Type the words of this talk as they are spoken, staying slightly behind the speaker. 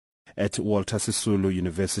at Walter Sisulu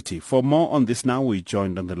University. For more on this now, we're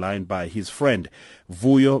joined on the line by his friend,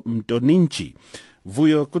 Vuyo Mtonintshi.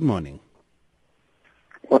 Vuyo, good morning.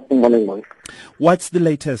 Good morning. What's the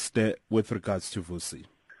latest with regards to Vusi?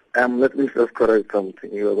 Let me just correct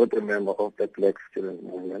something. You are not a member of the Black Student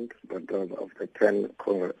Movement, but of the 10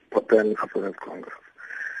 African Congress.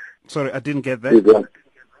 Sorry, I didn't get that.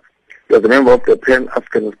 You're a member of the 10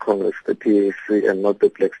 African Congress, the PAC, and not the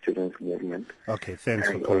Black Students Movement. Okay, thanks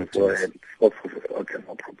for correcting us. Okay,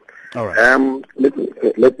 no problem. All right.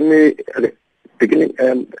 Let me beginning.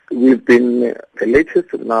 We've been the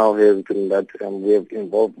latest now has been that we have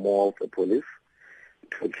involved more of the police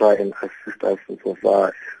to try and assist us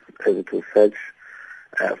insofar as to search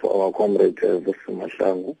for our comrade Vusi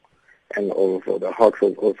Mahlangu, and also the Hawks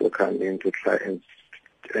have also come in to try and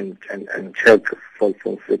check for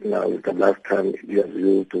some signals the last time it was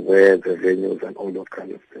used, where the venues and all those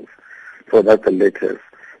kind of things. So that's the latest.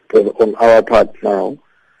 But on our part now,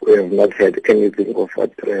 we have not had anything of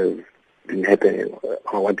what has been happening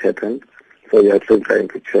or what happened. So we are still trying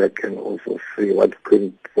to check and also see what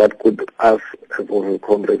could us as also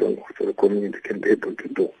comrades and also the community can be able to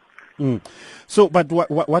do. So, but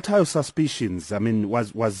what are your suspicions? I mean,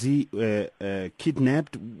 was he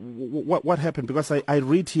kidnapped? What happened? Because I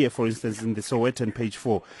read here, for instance, in the Sowetan page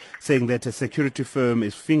 4, saying that a security firm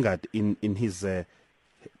is fingered in his, in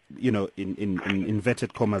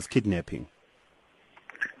inverted commas, kidnapping.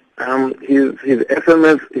 His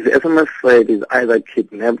SMS said he's either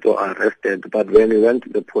kidnapped or arrested, but when he went to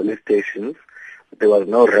the police stations, there was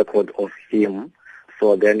no record of him.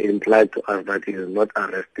 So then it implied to us that he is not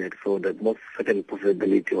arrested. So the most certain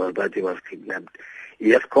possibility was that he was kidnapped.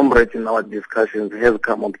 Yes, comrades, in our discussions have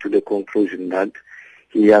come up to the conclusion that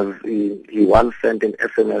he once sent an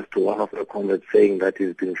SMS to one of the comrades saying that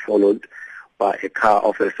he's been followed by a car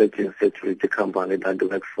of a certain security company that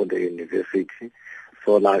works for the university.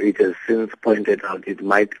 So now it has since pointed out it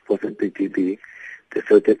might possibly be the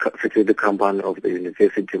security company of the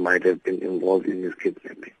university might have been involved in his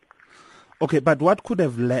kidnapping. Okay, but what could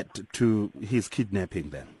have led to his kidnapping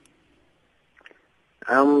then?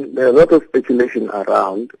 There's a lot of speculation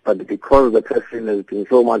around, but because the person has been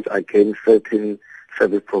so much against certain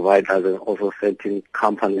service providers and also certain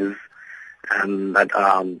companies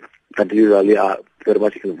that usually are very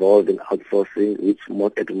much involved in outsourcing, which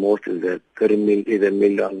at most is a $1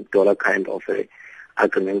 million kind of a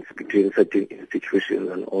agreement between certain institutions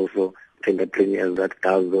and also entrepreneurs that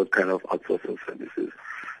does those kind of outsourcing services.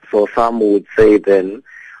 So some would say then,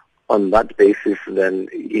 on that basis, then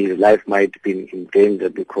his life might be in danger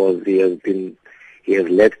because he has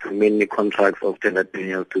led to many contracts of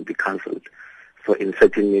entrepreneurs to be cancelled. So in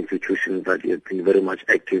certain institutions that he has been very much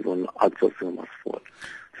active on outsourcing must fall.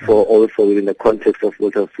 So also within the context of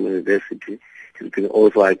Walter Sisulu University, he's been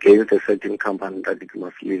also against a certain company that it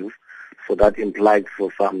must leave. So that implied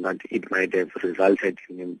for some that it might have resulted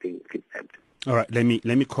in him being kidnapped. All right, let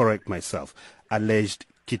me correct myself. Alleged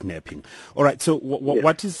kidnapping. All right, so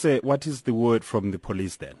what is the word from the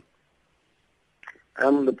police then?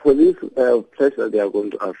 The police pledged that they are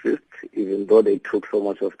going to assist, even though they took so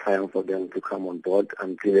much of time for them to come on board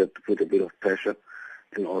and to put a bit of pressure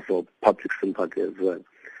and also public sympathy as well.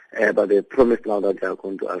 But they promised now that they are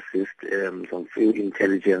going to assist. Some field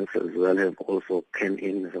intelligence as well have also came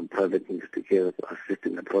in, some private investigators to assist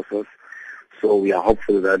in the process. So we are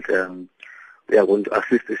hopeful that we are going to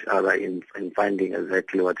assist each other in finding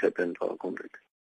exactly what happened to our comrade.